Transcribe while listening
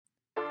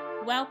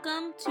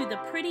Welcome to the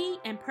Pretty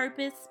and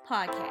Purpose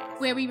podcast,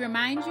 where we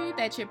remind you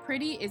that your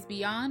pretty is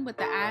beyond what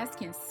the eyes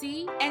can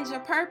see, and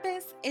your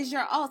purpose is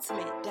your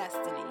ultimate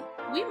destiny.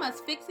 We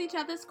must fix each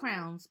other's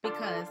crowns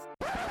because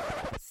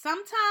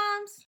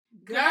sometimes,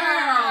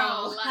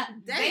 girl,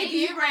 they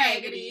get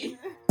raggedy.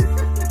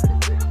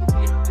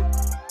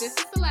 This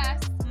is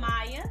Celeste,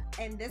 Maya,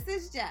 and this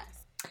is Jess.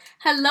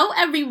 Hello,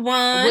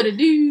 everyone. What it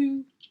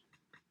do?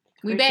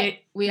 We Cricket.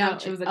 back. We No,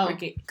 out. it was a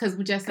cricket. Because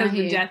we just not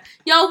here.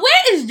 Yo,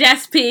 where is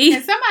Jess P?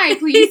 Can somebody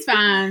please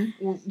find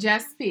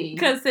Jess P?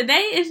 Because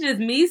today it's just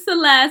me,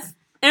 Celeste,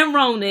 and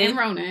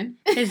Ronan.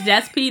 It's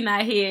Jess P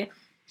not here.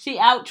 She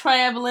out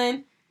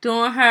traveling,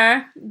 doing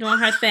her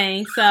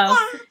thing. So,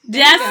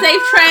 Jess,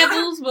 safe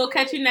travels. We'll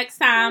catch you next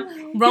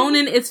time.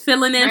 Ronan is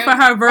filling in for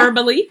her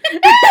verbally.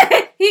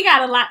 He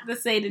got a lot to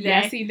say today.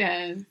 Yes, he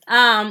does.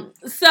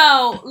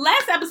 So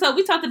last episode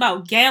we talked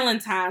about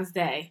Galentine's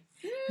Day.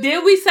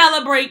 Did we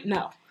celebrate?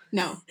 No.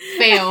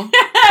 Fail.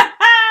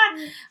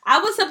 I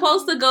was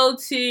supposed to go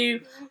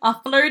to a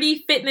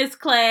flirty fitness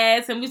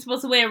class, and we were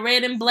supposed to wear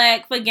red and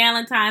black for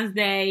Galentine's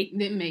Day.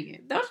 Didn't make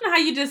it. Don't you know how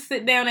you just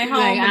sit down at home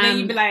Like, and then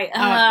you be like,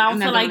 I don't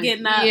feel like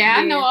getting up. Yeah,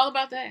 I know all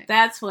about that.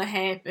 That's what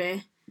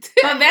happened.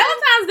 But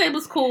Valentine's Day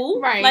was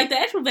cool. Right. Like the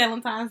actual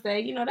Valentine's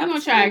Day, you know, that I'm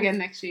was going to try cool. again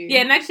next year.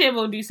 Yeah, next year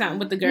we'll do something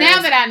with the girls.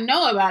 Now that I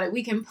know about it,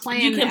 we can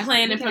plan. You can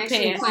plan and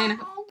prepare. Plan.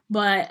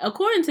 But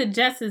according to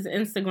Jess's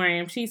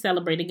Instagram, she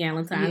celebrated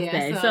Galentine's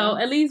Day. So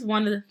at least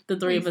one of the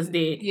three of us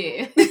did.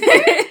 Yeah.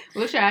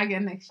 We'll try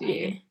again next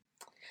year. Yeah.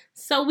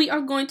 So we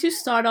are going to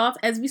start off,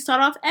 as we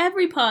start off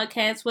every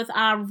podcast, with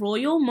our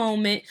royal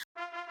moment.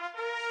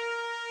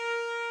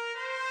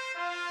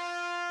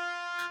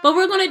 But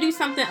we're going to do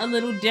something a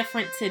little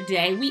different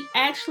today. We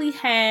actually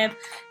have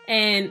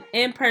an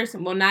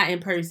in-person, well, not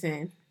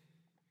in-person,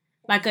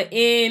 like an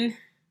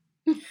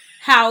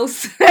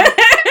in-house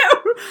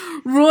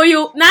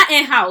royal, not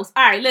in-house.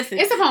 All right, listen.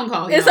 It's a phone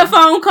call. It's a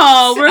phone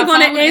call. We're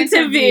going to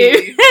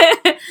interview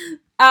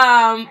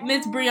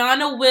Miss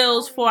Brianna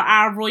Wills for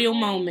our royal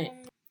moment.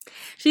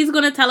 She's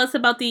going to tell us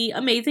about the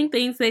amazing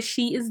things that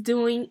she is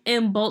doing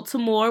in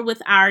Baltimore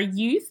with our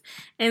youth.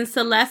 And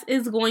Celeste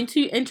is going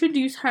to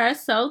introduce her.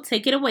 So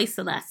take it away,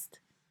 Celeste.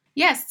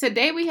 Yes,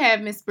 today we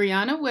have Miss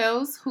Brianna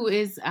Wills, who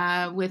is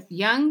with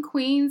Young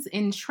Queens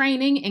in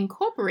Training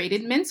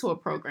Incorporated Mentor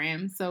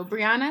Program. So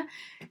Brianna,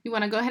 you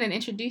want to go ahead and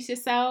introduce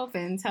yourself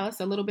and tell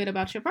us a little bit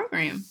about your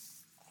program?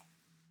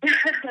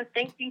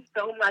 Thank you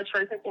so much,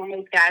 first and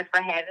foremost, guys,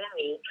 for having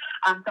me.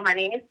 So my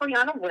name is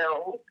Brianna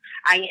Wills.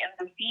 I am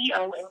the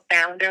CEO and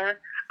founder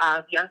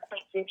of Young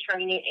Queens in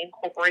Training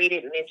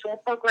Incorporated Mentor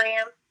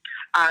Program.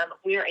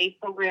 We are a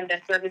program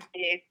that services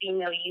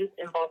female youth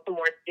in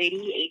Baltimore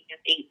City, ages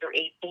 8 through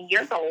 18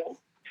 years old.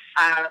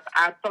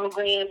 Our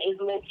program is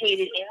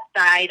located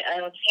inside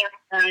of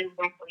Hamilton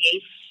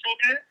Recreation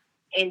Center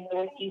in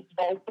Northeast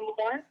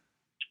Baltimore.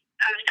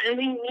 And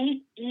we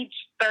meet each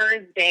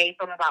Thursday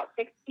from about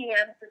 6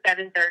 p.m. to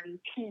 7:30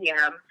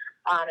 p.m.,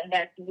 and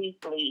that's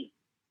weekly.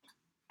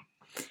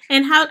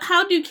 And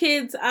how do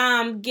kids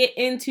get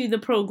into the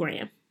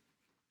program?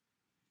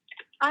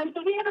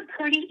 So we have a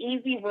pretty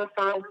easy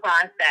referral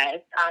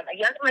process. A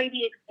young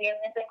lady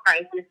experiencing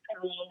crisis can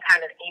mean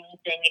kind of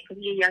anything. It could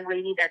be a young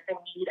lady that's in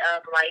need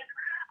of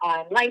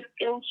life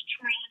skills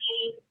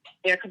training.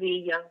 There could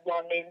be a young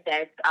woman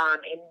that's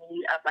in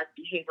need of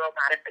behavioral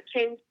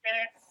modification,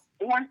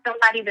 or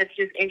somebody that's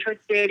just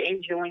interested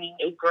in joining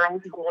a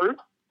girls group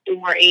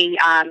or a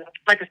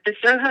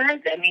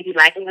sisterhood that may be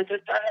lacking a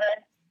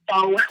sisterhood.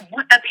 So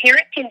what a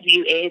parent can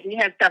do is we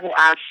have several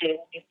options.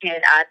 You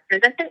can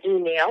send us an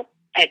email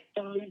at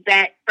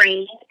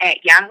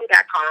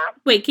queensthattrain@yahoo.com.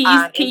 Wait,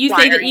 can you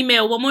say the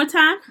email one more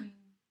time?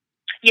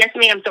 Yes,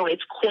 ma'am. So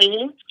it's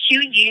Queens,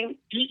 QUEENS,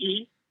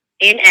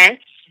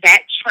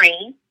 that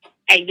train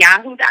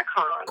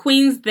 @yahoo.com.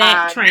 Queens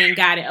that train.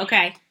 Got it.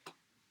 Okay.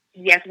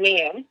 Yes,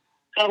 ma'am.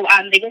 So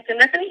they can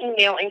send us an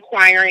email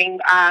inquiring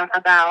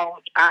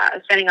about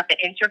setting up an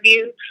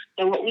interview.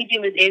 So what we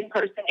do is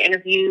in-person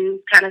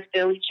interviews, kind of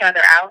fill each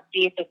other out,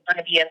 see if it's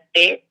going to be a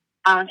fit.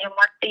 And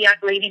once the young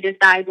lady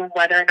decides on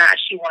whether or not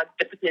she wants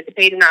to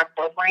participate in our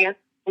program,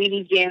 we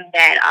begin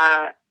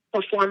that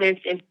performance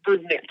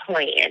improvement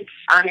plan.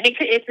 And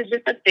it's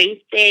just a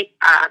basic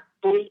kind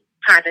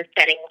of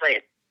setting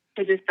list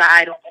to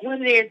decide on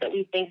what it is that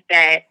we think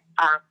that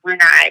we're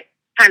not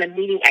kind of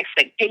meeting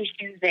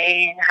expectations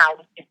in, how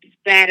we can do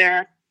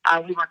better.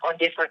 We work on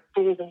different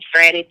tools and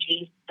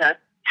strategies to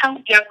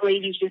help young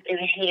ladies just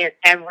enhance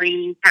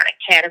every kind of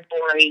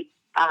category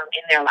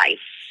in their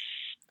life.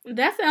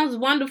 That sounds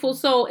wonderful.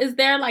 So is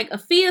there like a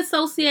fee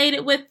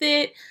associated with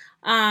it?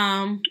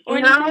 No. Oh.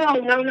 No.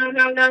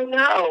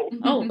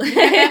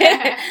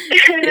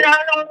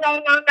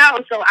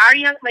 So our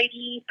young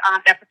ladies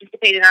that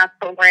participate in our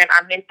program,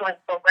 our mentoring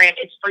program,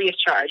 is free of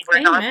charge. We're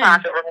a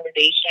nonprofit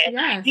organization.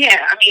 Yes.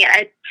 Yeah, I mean,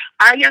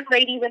 our young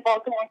ladies in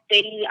Baltimore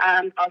City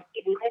are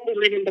only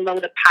living below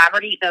the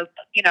poverty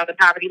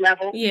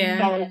level. Yeah.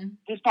 So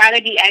we try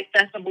to be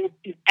accessible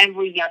to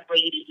every young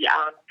lady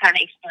kind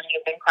of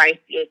experiencing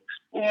crisis,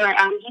 or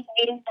just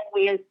needing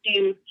somewhere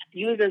to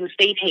use as a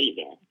safe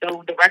haven.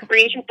 So the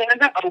recreation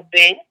centers are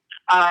open.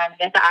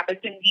 That's an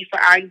opportunity for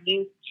our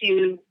youth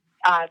to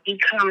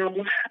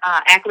become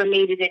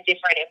acclimated in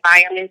different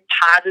environments,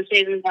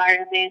 positive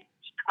environments,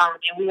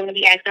 and we want to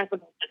be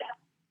accessible to them.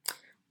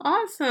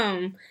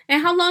 Awesome.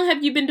 And how long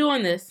have you been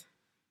doing this?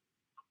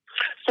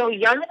 So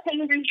Young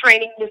Queens in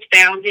Training was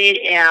founded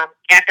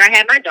after I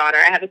had my daughter.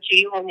 I have a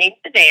 2-year-old named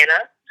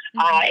Savannah.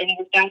 And it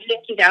was founded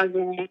in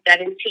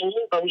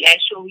 2017, but we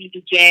actually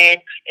began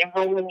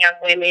enrolling young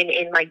women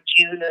in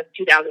June of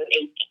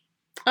 2018.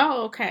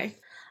 Oh, okay.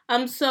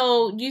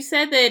 So you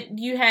said that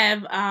you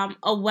have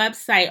a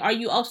website. Are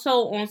you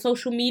also on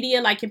social media?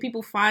 Like, can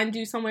people find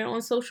you somewhere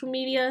on social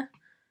media?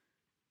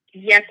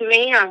 Yes,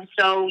 ma'am.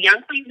 So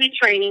Young Queens in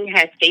Training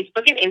has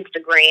Facebook and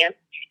Instagram,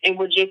 and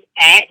we're just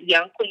at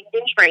Young Queens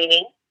in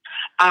Training.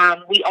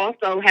 We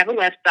also have a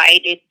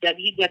website. It's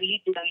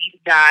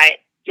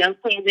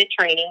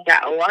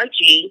www.youngqueensintraining.org.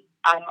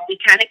 We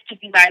kind of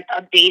keep you guys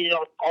updated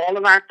on all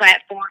of our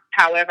platforms.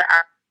 However,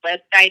 our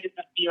website is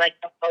going to be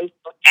the most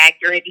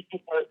accurate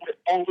because we're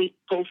always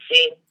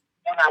posting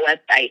on our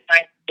website,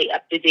 trying to stay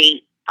up to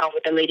date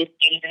with the latest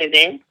news and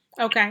events.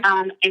 Okay.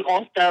 And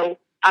also,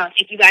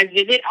 if you guys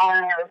visit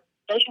our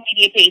social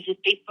media pages,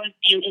 Facebook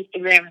and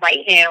Instagram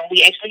right now,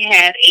 we actually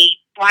have a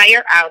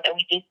flyer out that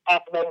we just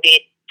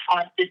uploaded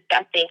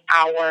discussing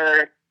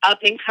our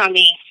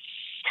up-and-coming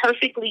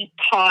Perfectly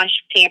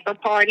Posh Pamper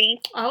Party.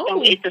 Oh.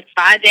 So it's a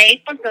spa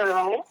day for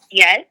girls,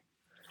 yes.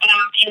 And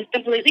it's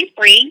completely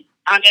free.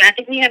 I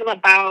think we have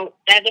about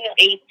 7 or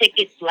 8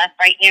 tickets left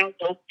right now.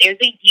 So if there's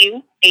a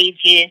youth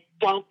ages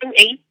 12 through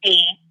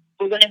 18,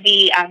 we're going to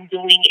be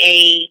doing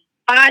a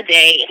spa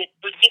day, and it's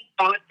going to be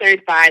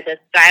sponsored by the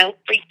Style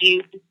for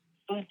You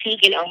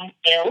Boutique in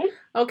Owensville.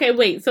 Okay,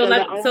 wait. So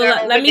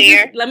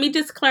let me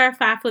just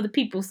clarify for the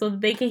people so that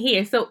they can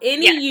hear. So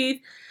any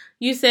youth,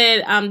 you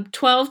said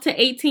 12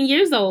 to 18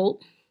 years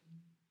old.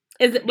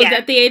 Was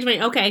that the age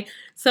range? Okay,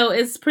 so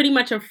it's pretty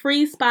much a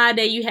free spa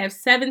day. You have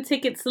 7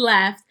 tickets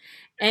left,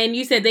 and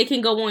you said they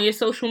can go on your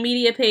social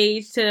media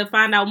page to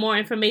find out more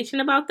information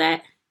about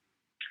that.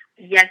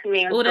 Yes,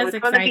 ma'am. Oh, that's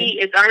exciting.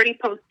 It's already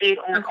posted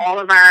on all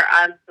of our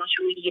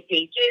social media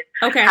pages.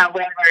 Okay.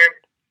 However,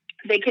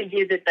 they can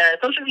visit the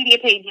social media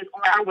pages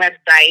on our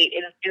website.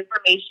 There's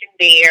information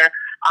there.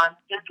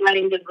 Just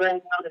letting the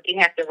girls know that they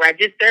have to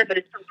register, but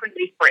it's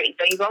completely free.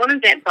 So you go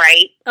on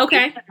Eventbrite.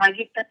 Okay. You can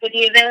register for the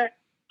event,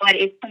 but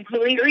it's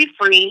completely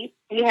free.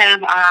 We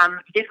have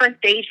different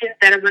stations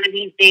that are going to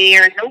be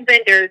there. No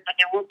vendors, but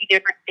there will be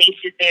different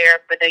stations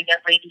there for the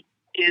young ladies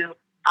to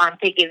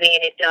take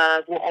advantage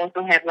of. We'll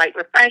also have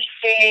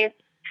refreshments.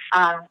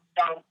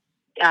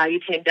 You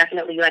can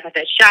definitely, like I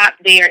said, shop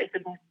there. It's a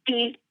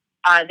boutique.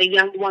 The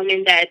young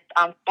woman that's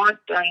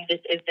sponsoring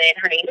this event,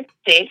 her name is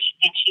Tish,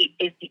 and she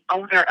is the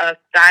owner of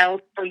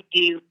Styles for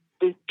You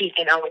Boutique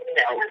in Owens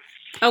Mills.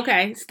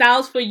 Okay,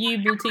 Styles for You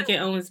Boutique in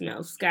Owens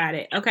Mills. Got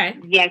it. Okay.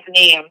 Yes,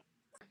 ma'am.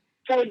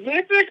 So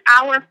this is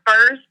our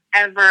first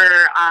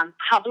ever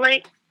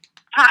public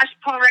posh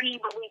party,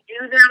 but we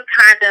do them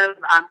kind of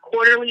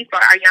quarterly for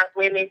our young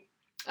women.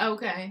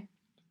 Okay.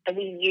 That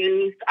we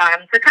use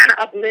to kind of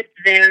uplift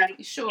them,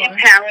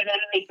 empower them,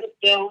 make them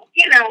feel,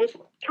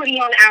 pretty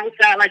on the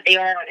outside like they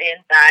are on the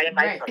inside. And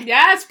right.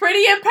 Yes,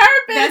 pretty in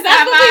purpose.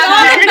 That's what we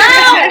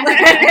all about.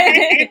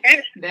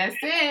 That's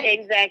it.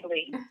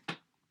 Exactly.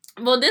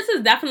 Well, this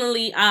is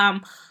definitely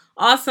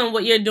awesome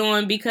what you're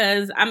doing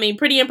because,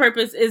 Pretty in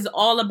Purpose is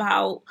all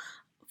about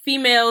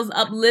females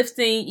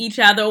uplifting each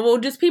other, well,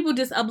 just people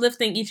just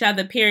uplifting each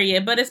other,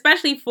 period. But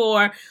especially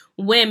for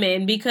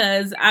women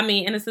because,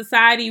 in a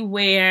society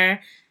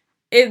where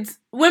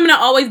women are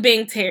always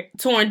being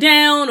torn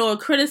down or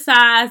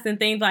criticized and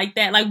things like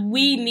that.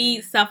 We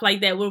need stuff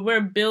like that where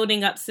we're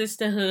building up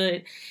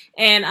sisterhood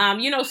and,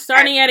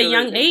 starting at a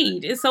young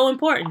age is so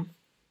important.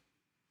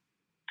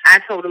 I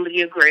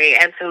totally agree.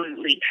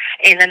 Absolutely.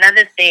 And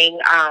another thing,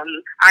 our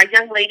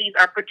young ladies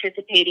are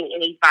participating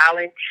in a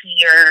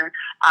volunteer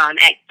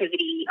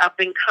activity up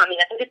and coming.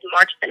 I think it's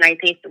March the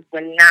 19th, if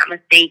I'm not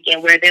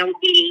mistaken, where they'll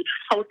be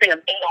hosting a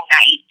bingo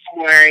night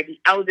for the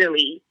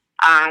elderly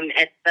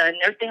at the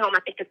nursing home. I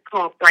think it's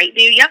called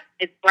Brightview. Yep,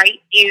 it's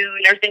Brightview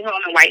Nursing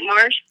Home in White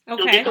Marsh.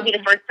 Okay. So this will be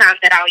the first time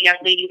that our young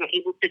ladies are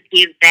able to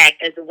give back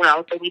as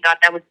well. So we thought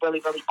that was really,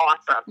 really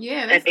awesome.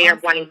 Yeah, that they are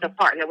wanting to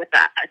partner with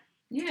us.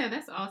 Yeah,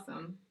 that's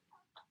awesome.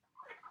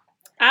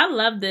 I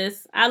love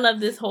this. I love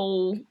this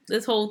whole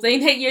thing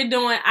that you're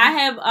doing. I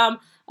have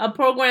a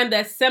program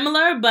that's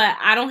similar, but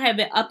I don't have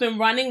it up and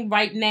running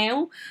right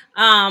now.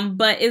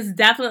 But it's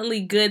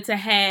definitely good to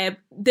have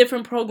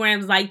different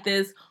programs like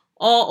this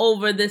all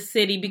over the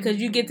city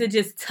because you get to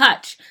just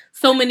touch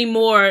so many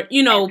more,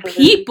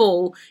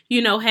 people,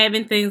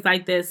 having things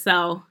like this.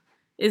 So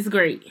it's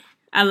great.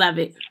 I love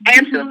it.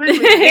 Absolutely.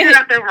 Get it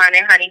up and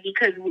running, honey,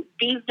 because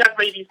these young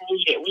ladies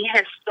need it. We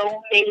have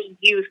so many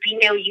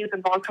female youth in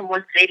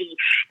Baltimore City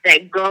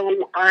that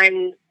go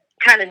kind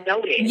of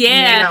noticed,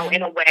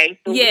 in a way.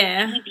 So we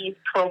need these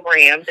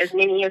programs, as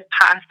many as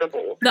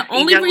possible. The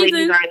only reason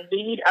ladies are in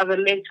need of a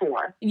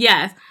mentor.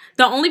 Yes.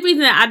 The only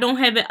reason that I don't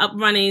have it up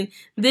running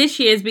this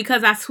year is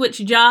because I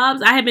switched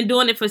jobs. I have been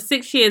doing it for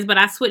 6 years, but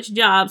I switched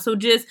jobs. So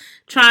just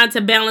trying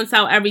to balance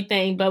out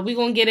everything. But we're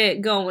going to get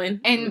it going.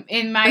 And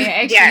Maya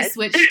actually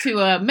switched to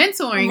a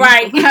mentoring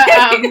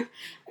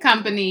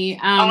company,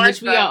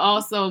 which we are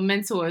also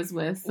mentors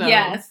with. So.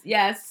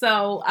 Yes.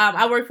 So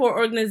I work for an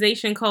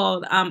organization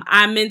called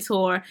I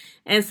Mentor,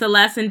 and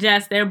Celeste and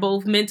Jess, they're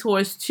both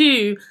mentors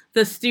to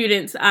the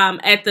students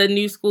at the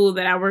new school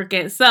that I work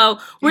at. So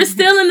we're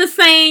still we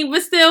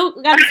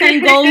still got the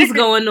same goals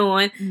going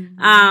on.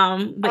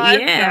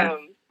 But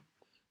awesome.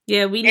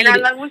 Yeah, we need and I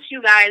love what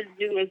you guys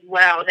do as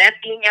well. That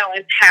female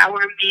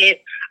empowerment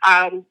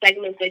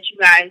segment that you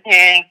guys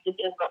have in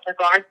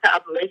regards to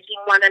uplifting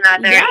one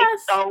another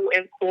is so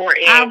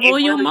important. Our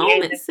royal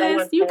moment,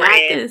 sis. You got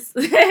this.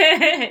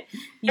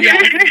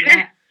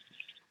 Yes.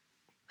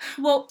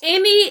 Well,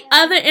 any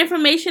other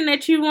information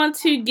that you want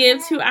to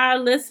give to our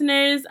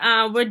listeners?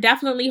 We're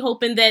definitely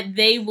hoping that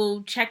they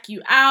will check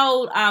you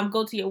out.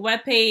 Go to your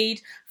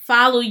webpage,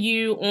 follow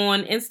you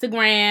on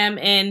Instagram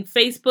and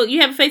Facebook.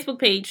 You have a Facebook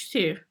page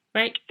too,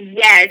 right?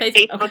 Yes,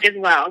 Facebook as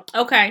well.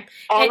 Okay.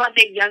 All of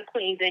the Young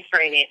Queens in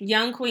Training.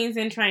 Young Queens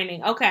in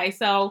Training. Okay,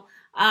 so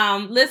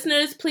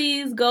listeners,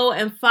 please go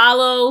and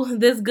follow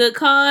this good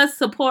cause.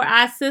 Support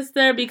our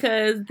sister,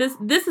 because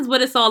this is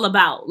what it's all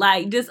about.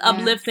 Like, just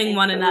uplifting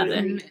one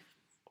another.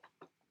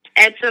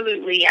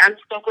 Absolutely. I'm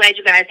so glad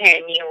you guys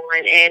had me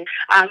on. And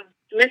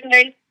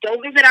listeners, go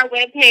visit our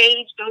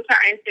webpage, go to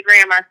our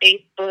Instagram, our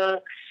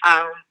Facebook,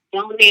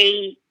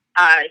 donate,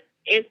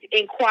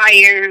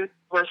 inquire,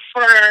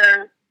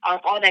 refer,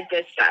 all that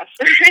good stuff.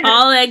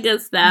 All that good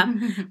stuff.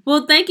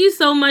 Well, thank you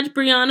so much,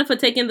 Brianna, for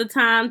taking the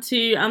time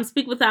to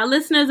speak with our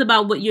listeners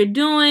about what you're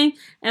doing.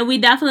 And we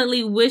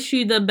definitely wish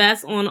you the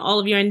best on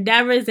all of your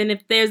endeavors. And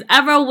if there's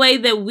ever a way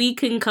that we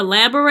can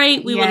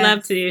collaborate, we would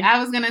love to. I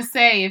was going to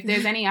say, if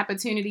there's any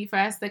opportunity for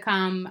us to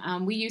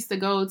come, we used to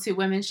go to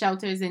women's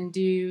shelters and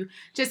do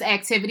just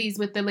activities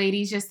with the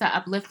ladies just to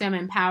uplift them,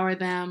 empower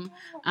them,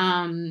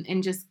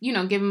 and just,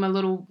 give them a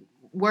little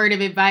word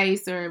of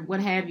advice or what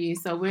have you.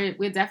 So we're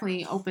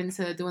definitely open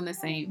to doing the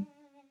same.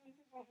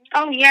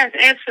 Oh yes,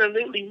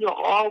 absolutely. We're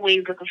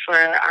always looking for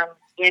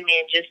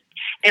women, just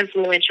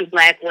influential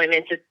Black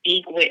women to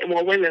speak with.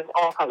 Well, women of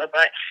all color,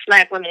 but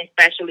Black women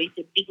especially,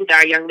 to speak with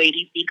our young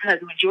ladies,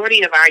 because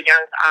majority of our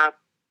young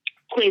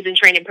Queens in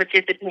Training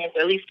participants,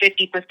 at least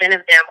 50% of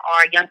them,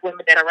 are young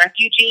women that are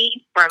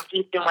refugees from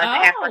East and West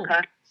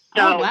Africa.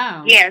 So,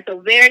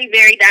 so very,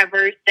 very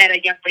diverse set of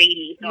young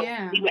ladies. So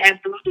we would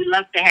absolutely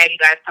love to have you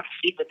guys come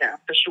speak with them,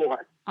 for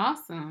sure.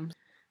 Awesome.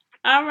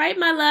 All right,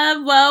 my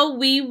love. Well,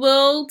 we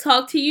will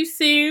talk to you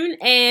soon.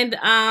 And,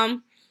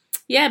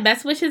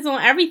 best wishes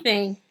on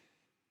everything.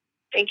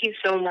 Thank you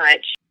so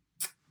much.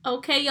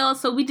 Okay, y'all.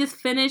 So we just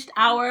finished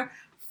our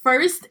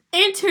first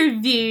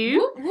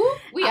interview.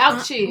 We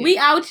out here. We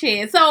out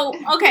here. So,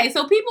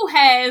 so people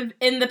have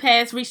in the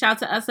past reached out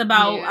to us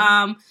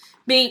about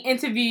being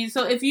interviewed.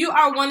 So if you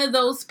are one of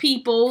those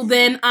people,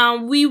 then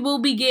we will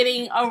be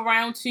getting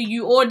around to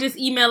you, or just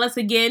email us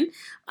again,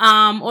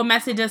 or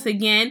message us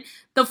again.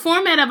 The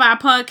format of our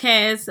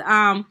podcast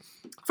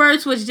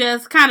first was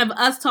just kind of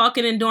us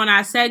talking and doing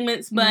our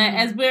segments, but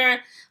as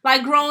we're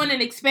like growing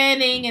and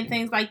expanding and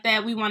things like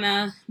that, we want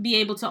to be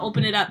able to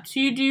open it up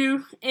to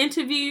do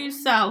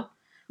interviews. So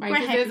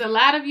because there's a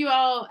lot of you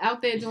all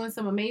out there doing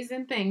some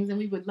amazing things, and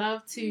we would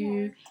love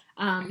to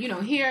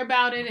hear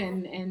about it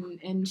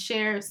and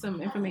share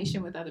some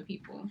information with other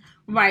people.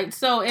 Right.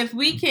 So if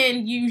we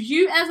can use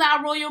you as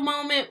our royal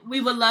moment,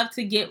 we would love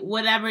to get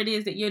whatever it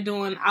is that you're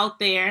doing out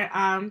there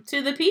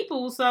to the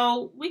people,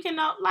 so we can we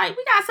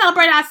gotta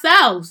celebrate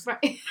ourselves.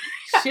 Right.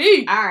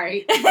 Shoot. All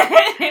right.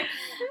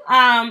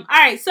 All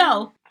right.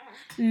 So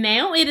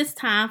now it is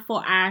time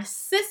for our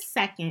Sis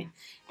Second.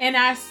 And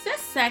our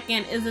Sis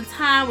Second is a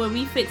time where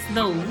we fix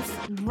those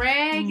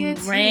raggedy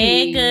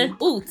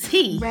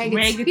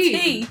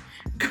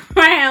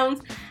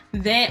crowns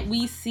that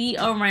we see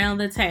around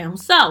the town.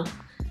 So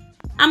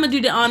I'm gonna do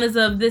the honors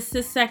of this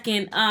Sis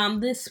Second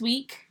this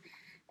week,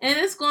 and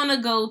it's gonna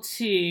go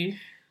to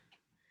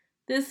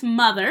this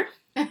mother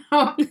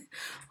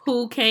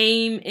who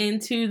came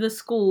into the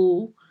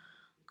school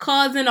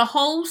causing a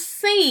whole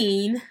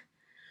scene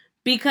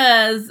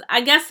because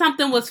I guess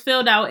something was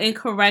filled out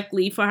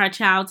incorrectly for her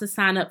child to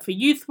sign up for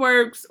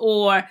YouthWorks,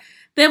 or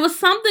there was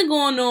something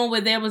going on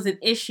where there was an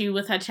issue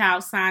with her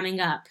child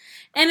signing up.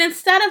 And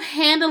instead of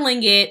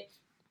handling it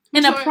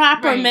in a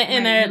proper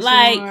manner,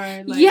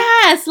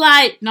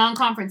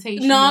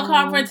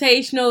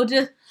 non-confrontational,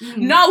 just,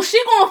 no, she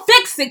gonna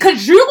fix it,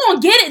 because you gonna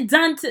get it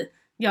done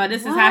Yo,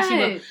 this is how she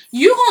was.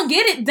 You gonna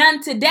get it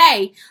done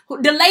today.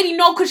 The lady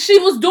know because she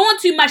was doing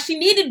too much. She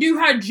needed to do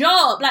her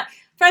job. Like,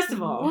 first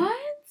of all. What?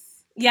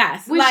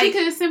 Yes. When she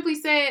could have simply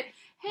said,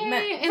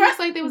 Hey, it looks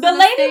like there was the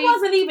lady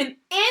wasn't even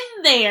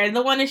in there,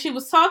 the one that she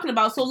was talking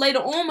about. So later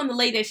on, when the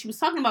lady that she was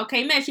talking about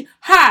came in,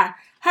 her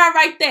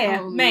right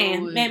there,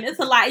 man, it's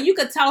a lot. You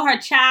could tell her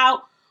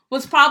child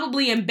was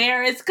probably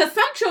embarrassed because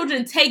some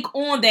children take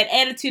on that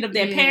attitude of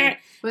their parent,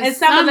 and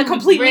some of the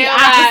completely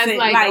opposite.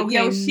 Like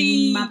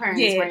okay, my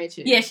parents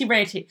ratchet. Yeah, she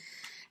ratchet.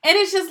 And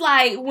it's just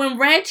like when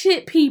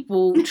ratchet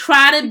people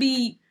try to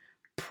be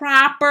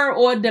proper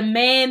or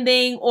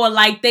demanding or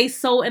like they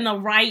so in the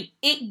right,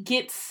 it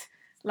gets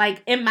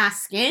like in my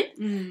skin.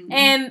 Mm-hmm.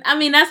 And I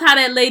mean, that's how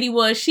that lady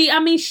was. She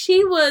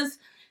was,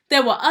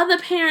 there were other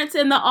parents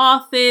in the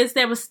office,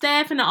 there was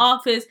staff in the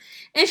office,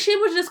 and she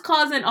was just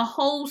causing a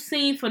whole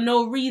scene for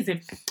no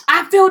reason.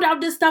 I filled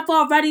out this stuff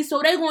already,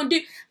 so they're going to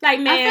do, like,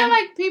 man. I feel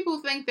like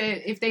people think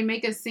that if they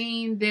make a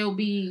scene, they'll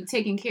be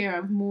taken care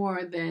of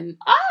more than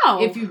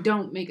if you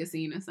don't make a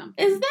scene or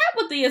something. Is that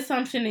what the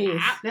assumption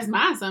is? That's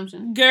my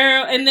assumption.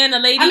 Girl, and then the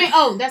lady. I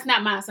mean, that's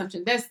not my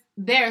assumption. That's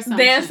their assumption.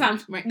 Their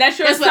assumption. Right. That's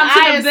your That's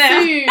assumption what of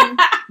them.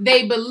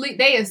 them.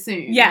 They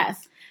assume.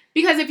 Yes.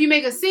 Because if you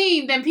make a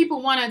scene, then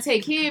people want to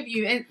take care of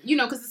you, and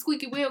because the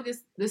squeaky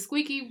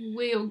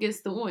wheel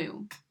gets the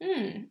oil.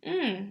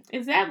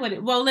 Is that what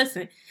it? Well,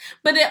 listen,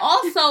 but it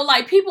also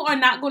like people are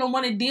not going to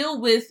want to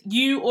deal with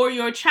you or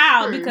your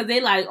child because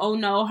they like, oh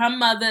no, her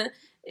mother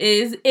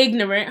is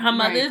ignorant, her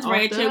mother is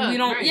ratchet. We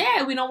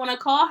don't want to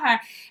call her,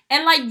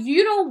 and like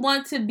you don't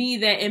want to be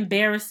that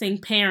embarrassing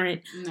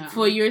parent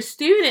for your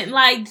student.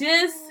 Like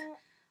just.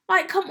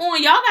 Like, come on,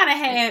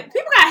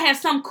 people gotta have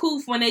some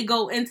coof when they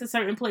go into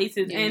certain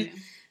places, and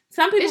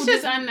some people it's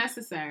just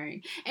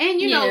unnecessary.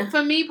 And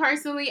for me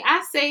personally,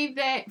 I save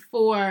that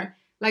for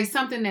like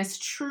something that's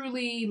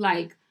truly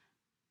like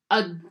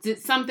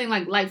something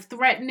like life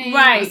threatening,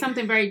 or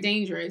something very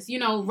dangerous.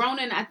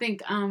 Ronan, I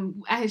think I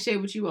had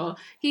shared with you all.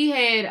 He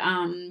had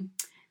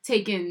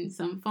taken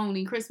some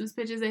phony Christmas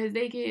pictures at his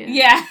daycare.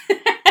 Yeah.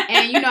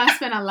 And, I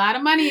spent a lot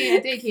of money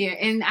at daycare.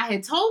 And I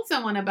had told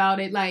someone about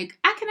it. Like,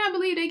 I cannot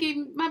believe they gave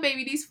my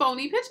baby these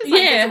phony pictures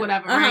like this or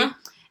whatever, right?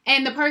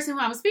 And the person who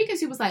I was speaking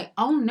to was like,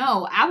 oh,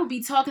 no, I would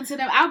be talking to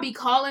them. I would be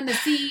calling the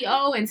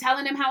CEO and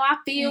telling them how I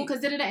feel.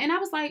 And I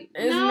was like,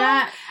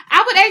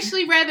 I would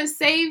actually rather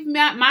save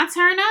my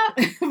turn up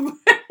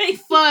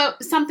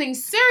for something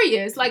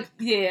serious. Like,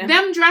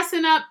 them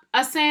dressing up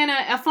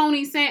a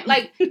phony Santa.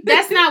 Like,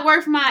 that's not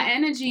worth my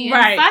energy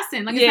and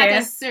fussing. Like, it's not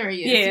that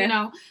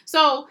serious,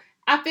 So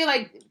I feel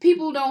like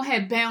people don't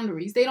have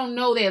boundaries. They don't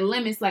know their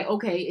limits. Like,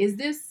 okay, is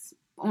this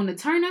on the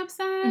turn up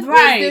side?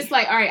 Right. Or is this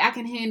like, all right, I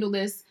can handle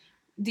this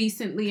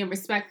decently and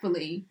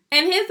respectfully.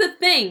 And here's the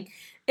thing.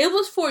 It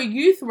was for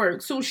youth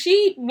work. So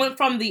she went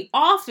from the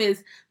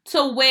office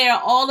to where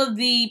all of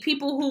the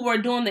people who were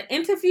doing the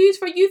interviews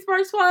for youth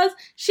works was.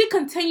 She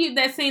continued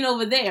that scene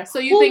over there. So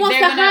you think wants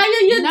they're to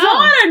hire your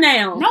daughter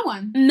now? No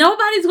one.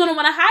 Nobody's going to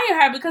want to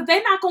hire her because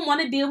they're not going to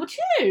want to deal with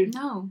you.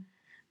 No.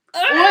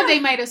 Or they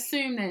might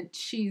assume that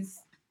she's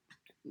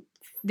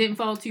didn't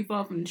fall too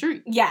far from the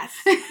tree. Yes.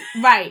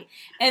 Right.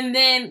 And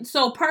then,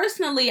 so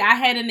personally, I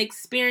had an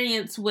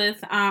experience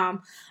with a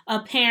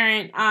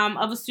parent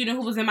of a student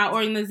who was in my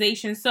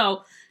organization.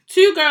 So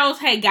 2 girls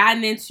had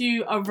gotten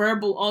into a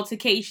verbal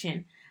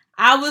altercation.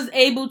 I was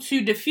able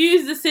to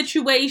diffuse the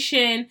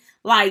situation.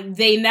 Like,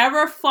 they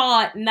never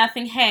fought.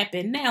 Nothing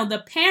happened. Now, the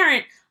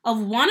parent of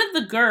one of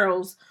the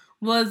girls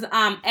was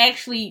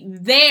actually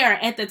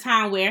there at the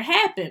time where it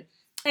happened.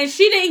 And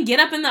she didn't get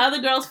up in the other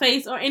girl's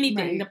face or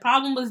anything. Right. The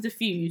problem was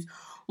diffused.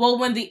 Well,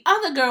 when the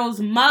other girl's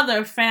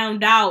mother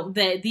found out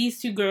that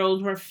these 2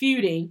 girls were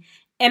feuding,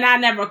 and I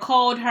never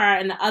called her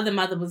and the other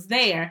mother was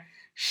there,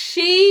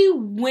 she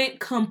went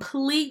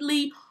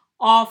completely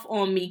off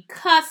on me,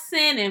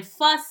 cussing and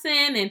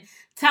fussing and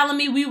telling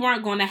me we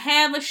weren't going to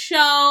have a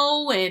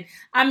show. And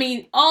I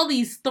mean, all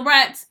these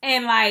threats.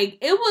 And like,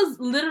 it was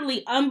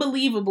literally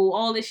unbelievable,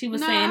 all that she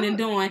was saying and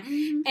doing.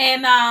 Mm-hmm.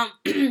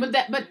 And,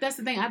 but that's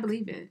the thing. I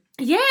believe it.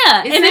 Yeah.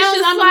 It sounds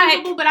just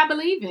unbelievable, but I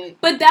believe it.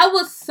 But that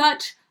was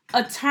such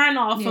a turn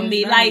off for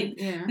me. Right.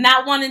 Like,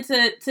 not wanting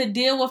to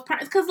deal with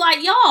parents. Because,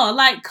 like, y'all,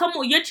 like, come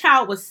on, your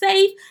child was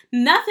safe.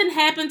 Nothing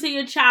happened to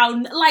your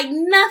child. Like,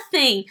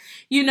 nothing.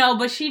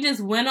 But she just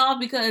went off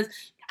because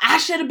I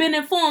should have been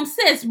informed.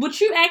 Sis,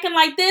 with you acting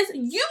like this,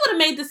 you would have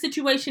made the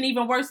situation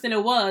even worse than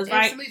it was,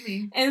 right?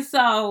 Absolutely. And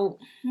so,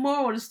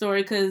 moral of the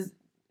story, because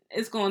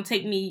it's going to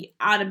take me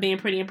out of being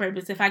Pretty and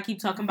Purpose if I keep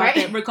talking about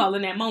that,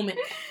 recalling that moment.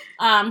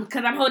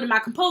 Because I'm holding my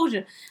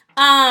composure.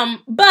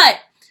 But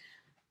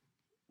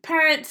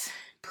parents,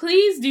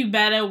 please do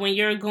better when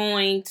you're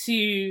going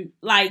to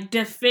like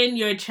defend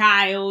your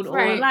child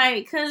or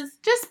like, cause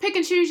just pick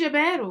and choose your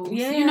battles.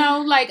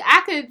 Yeah. Like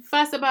I could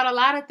fuss about a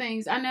lot of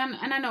things. And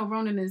I know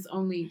Ronan is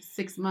only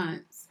 6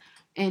 months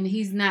and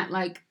he's not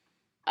like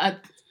a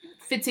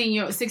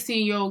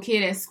 16-year-old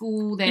kid at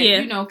school that,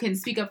 you know, can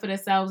speak up for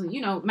themselves and,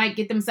 you know, might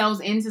get themselves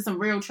into some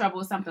real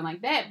trouble or something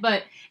like that.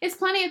 But it's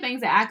plenty of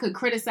things that I could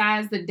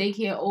criticize the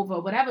daycare over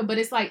or whatever. But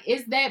it's like,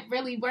 is that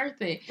really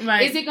worth it?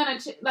 Right. Is it going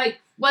to, like,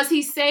 was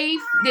he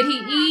safe? Did he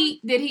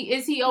eat?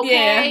 Is he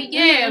okay?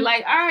 Yeah. Mm-hmm.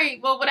 Like, all right,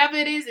 well, whatever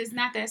it is, it's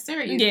not that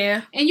serious.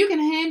 Yeah. And you can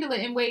handle it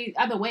in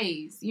other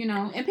ways, you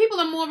know. And people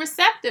are more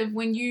receptive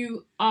when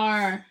you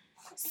are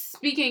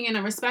speaking in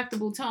a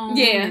respectable tone,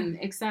 and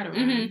etc.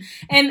 Mm-hmm.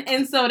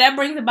 And so that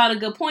brings about a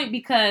good point,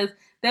 because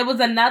there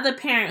was another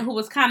parent who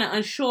was kind of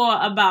unsure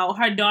about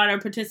her daughter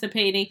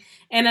participating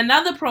in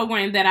another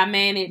program that I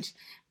managed.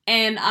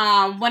 And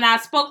when I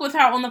spoke with her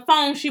on the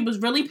phone, she was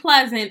really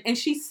pleasant, and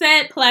she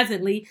said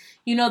pleasantly,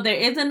 you know, there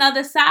is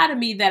another side of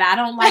me that I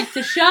don't like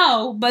to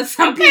show, but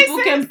some people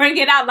can bring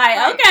it out.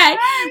 Like, okay,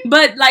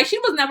 but like, she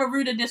was never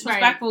rude or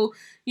disrespectful,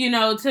 you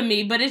know, to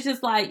me. But it's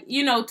just like,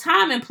 you know,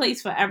 time and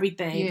place for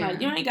everything. Yeah.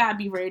 Like, you ain't gotta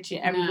be rich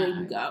everywhere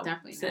you go.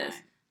 Definitely sis.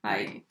 Not.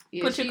 Like,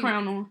 put your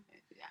crown on.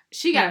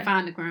 She gotta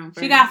find the crown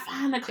first. She gotta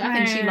find the crown.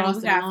 I think she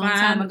lost it a long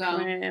time ago.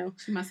 Crown.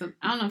 She must have.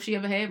 I don't know if she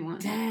ever had one.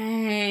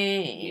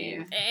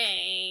 Dang.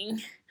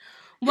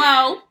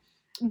 Well,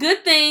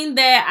 good thing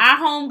that our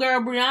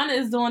homegirl Brianna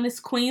is doing this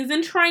Queens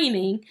in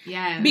Training.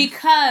 Yeah.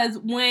 Because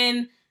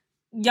when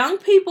young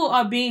people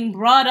are being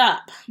brought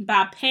up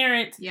by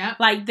parents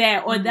like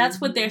that, or that's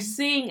what they're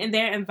seeing in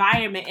their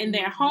environment, in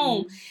their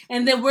home,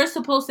 and then we're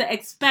supposed to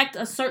expect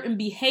a certain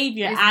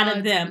behavior out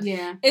of them.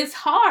 Yeah. It's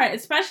hard,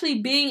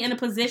 especially being in a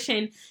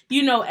position,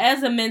 you know,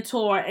 as a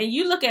mentor, and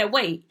you look at,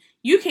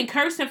 you can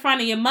curse in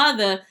front of your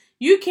mother,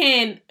 you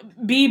can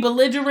be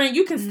belligerent,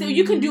 you can still,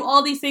 you can do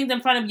all these things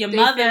in front of your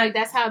mother. Feel like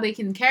that's how they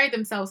can carry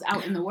themselves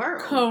out in the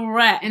world.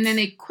 Correct. And then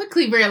they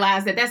quickly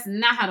realize that that's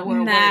not how the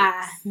world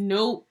works.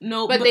 Nope.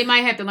 But they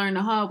might have to learn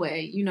the hard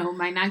way. You know,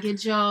 might not get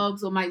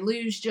jobs, or might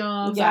lose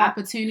jobs, or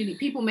opportunity.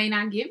 People may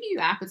not give you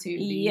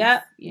opportunities.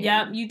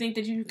 Yep. You think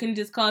that you can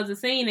just cause a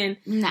scene, and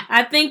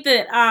I think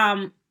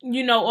that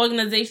you know,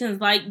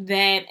 organizations like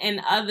that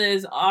and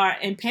others are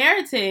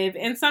imperative.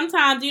 And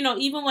sometimes, you know,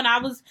 even when I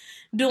was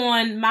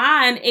doing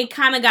mine, it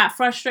kind of got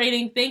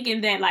frustrating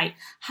thinking that, like,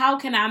 how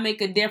can I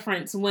make a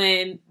difference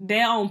when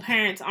their own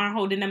parents aren't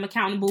holding them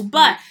accountable?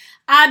 But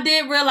I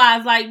did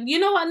realize, like, you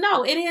know what?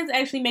 No, it is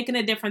actually making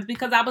a difference,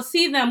 because I would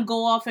see them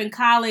go off in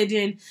college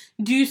and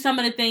do some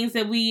of the things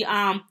that we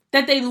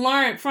that they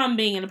learned from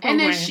being in the program.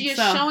 And then you're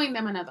showing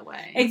them another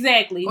way.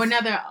 Exactly. Or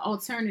another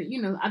alternative,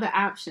 you know, other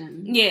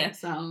option. Yeah.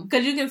 So,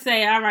 because you can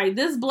say, all right,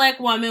 this black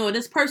woman or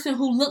this person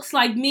who looks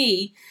like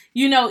me,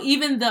 you know,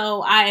 even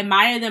though I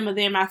admire them or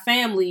they're my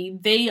family,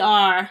 they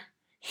are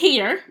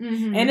here.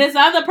 Mm-hmm. And this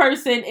other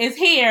person is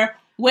here.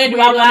 Where do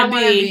I want to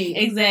be?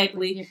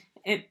 Exactly.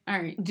 All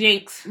right.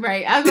 Jinx.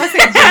 Right. I was going to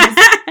say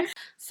jinx.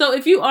 So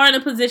if you are in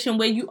a position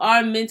where you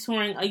are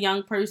mentoring a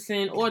young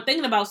person, or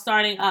thinking about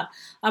starting up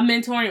a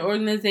mentoring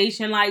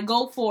organization, like,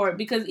 go for it.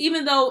 Because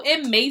even though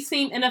it may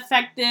seem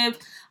ineffective,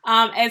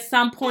 at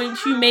some point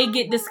you may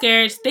get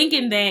discouraged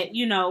thinking that,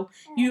 you know,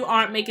 you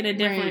aren't making a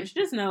difference.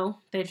 Just know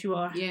that you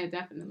are. Yeah,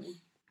 definitely.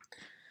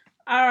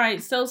 All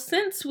right. So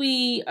since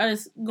we are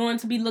going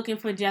to be looking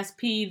for Jess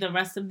P the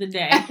rest of the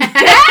day,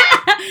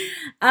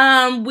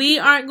 we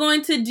aren't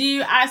going to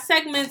do our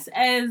segments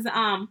as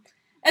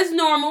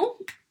normal.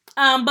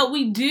 But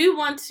we do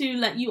want to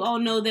let you all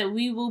know that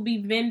we will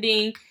be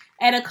vending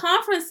at a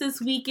conference this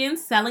weekend,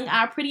 selling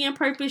our Pretty and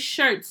Purpose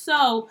shirts.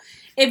 So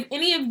if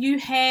any of you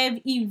have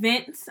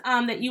events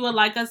that you would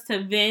like us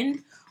to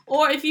vend,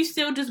 or if you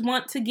still just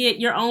want to get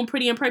your own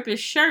Pretty and Purpose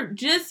shirt,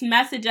 just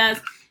message us,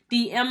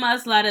 DM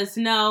us, let us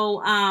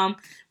know.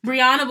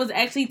 Brianna was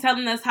actually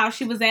telling us how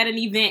she was at an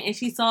event and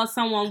she saw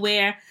someone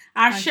wear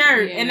our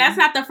shirt. And that's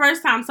not the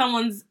first time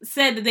someone's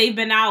said that they've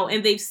been out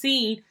and they've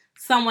seen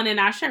someone in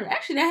our shirt.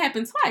 Actually, that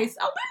happened twice.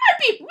 Oh, we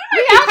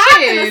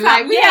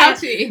might be out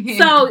here.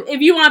 So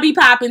if you want to be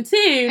popping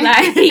too,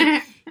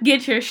 like,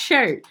 get your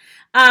shirt.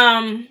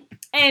 And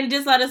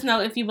just let us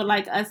know if you would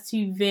like us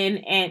to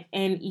vend at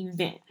an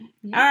event.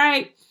 Yeah. All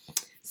right.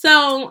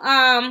 So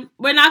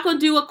we're not going to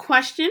do a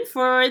question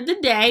for the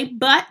day,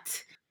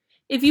 but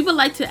if you would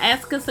like to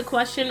ask us a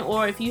question,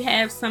 or if you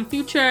have some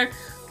future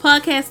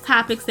podcast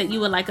topics that you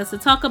would like us to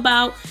talk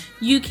about,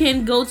 you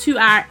can go to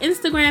our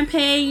Instagram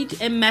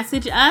page and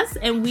message us,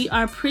 and we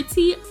are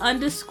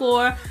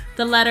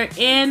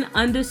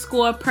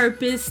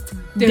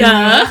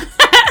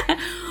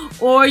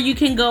pretty_N_purposed. Or you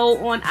can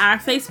go on our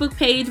Facebook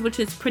page, which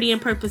is Pretty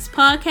and Purpose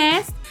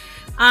Podcast.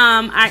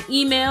 Our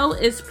email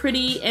is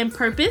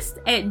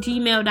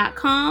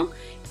prettyandpurposed@gmail.com.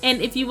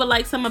 And if you would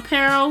like some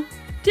apparel,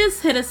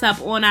 just hit us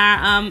up on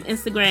our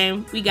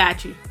Instagram. We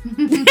got you.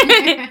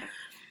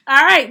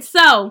 All right,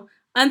 so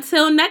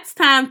until next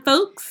time,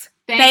 folks.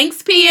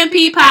 Thanks,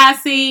 PNP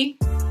Posse.